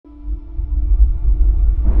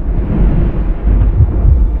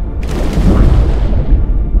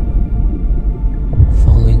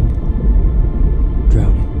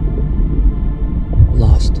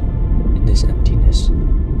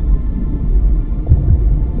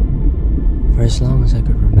For as long as I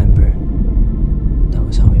could remember, that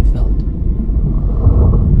was how it felt.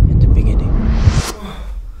 In the beginning.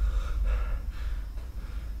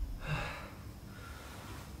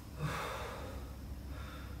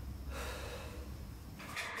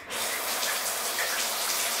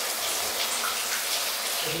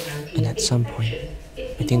 And at some point,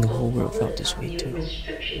 I think the whole world felt this way too.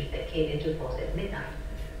 Restrictions that came into force at midnight.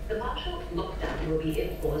 The partial lockdown will be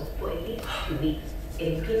enforced for at least 2 weeks.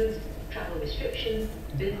 It includes travel restrictions,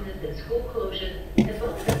 business and school closures, as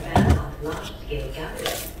well as a ban on large-scale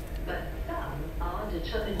gatherings. But some are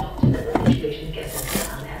determined not to let the situation get them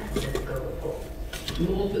down, as the go report.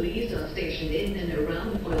 More police are stationed in and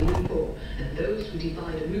around Kuala Lumpur, and those who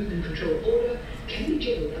defy the movement control order can be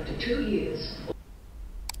jailed up to 2 years.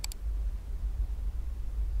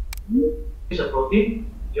 It's a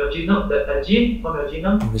protein. Your genome, the gene from your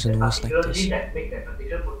genome, It wasn't always like this, that make that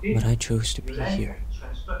particular protein, but I chose to be here.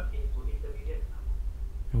 transferred into intermediate.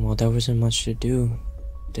 And while there wasn't much to do,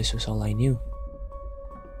 this was all I knew.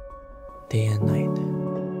 Day and night.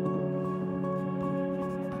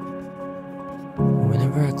 And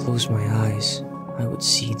whenever I closed my eyes, I would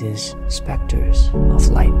see these specters of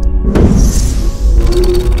light.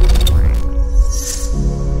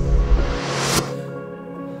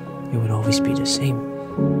 It would always be the same.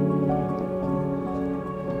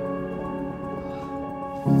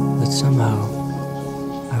 But somehow,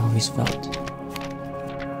 I always felt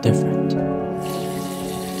different.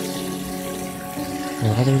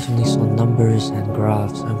 While others only saw numbers and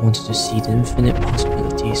graphs, I wanted to see the infinite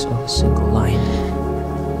possibilities of a single line.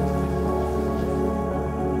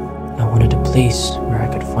 I wanted a place where I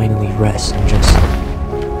could finally rest and just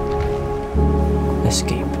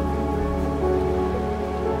escape.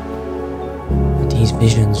 But these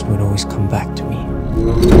visions would always come back to me.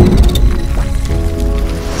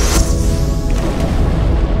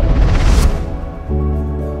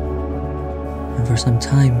 And for some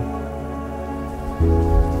time,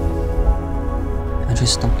 I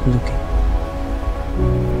just stopped looking.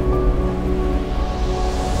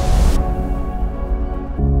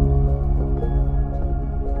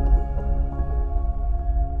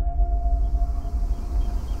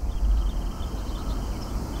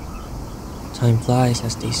 Time flies,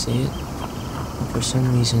 as they say it, but for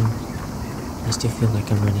some reason, I still feel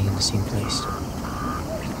like I'm running in the same place.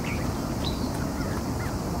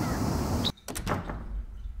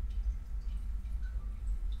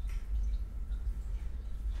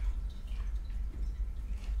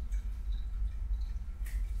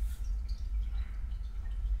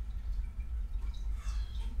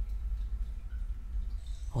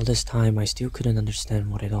 All this time, I still couldn't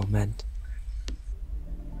understand what it all meant.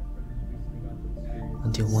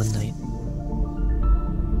 Until one night,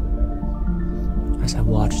 as I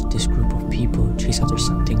watched this group of people chase after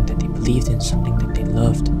something that they believed in, something that they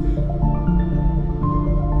loved.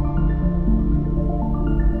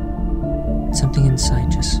 Something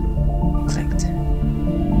inside just clicked.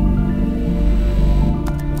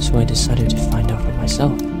 So I decided to find out for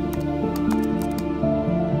myself.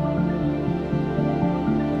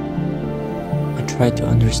 I tried to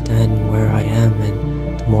understand where I am,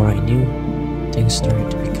 and the more I knew, things started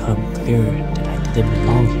to become clearer that I didn't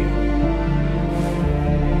belong here.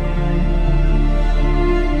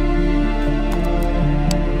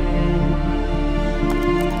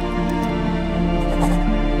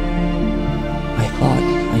 I thought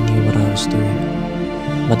I knew what I was doing,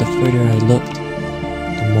 but the further I looked,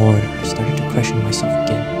 the more I started to question myself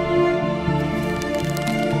again.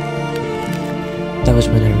 That was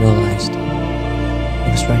when I realized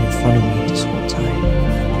it was right in front of me this whole time.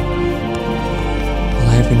 All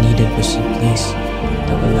I ever needed was a place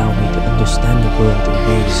that would allow me to understand the world in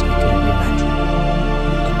ways I couldn't imagine.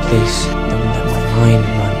 A place that would let my mind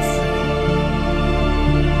run free.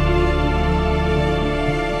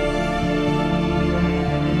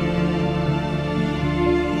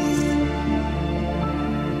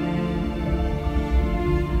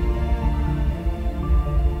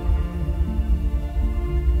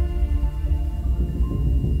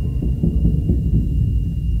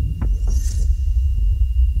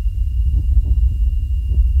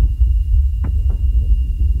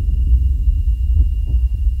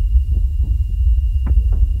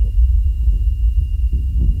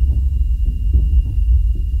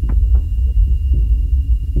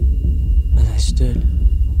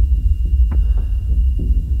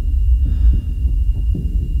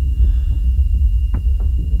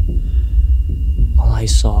 All I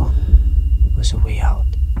saw was a way out.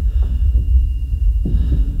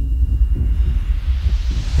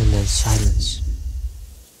 And then silence.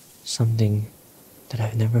 Something that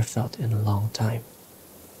I've never felt in a long time.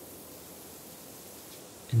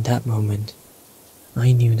 In that moment,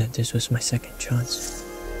 I knew that this was my second chance.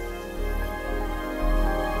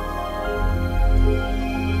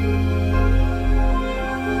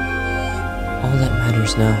 All that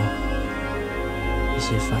matters now is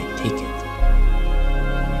if I take it.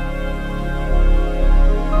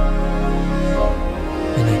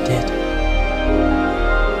 And I did.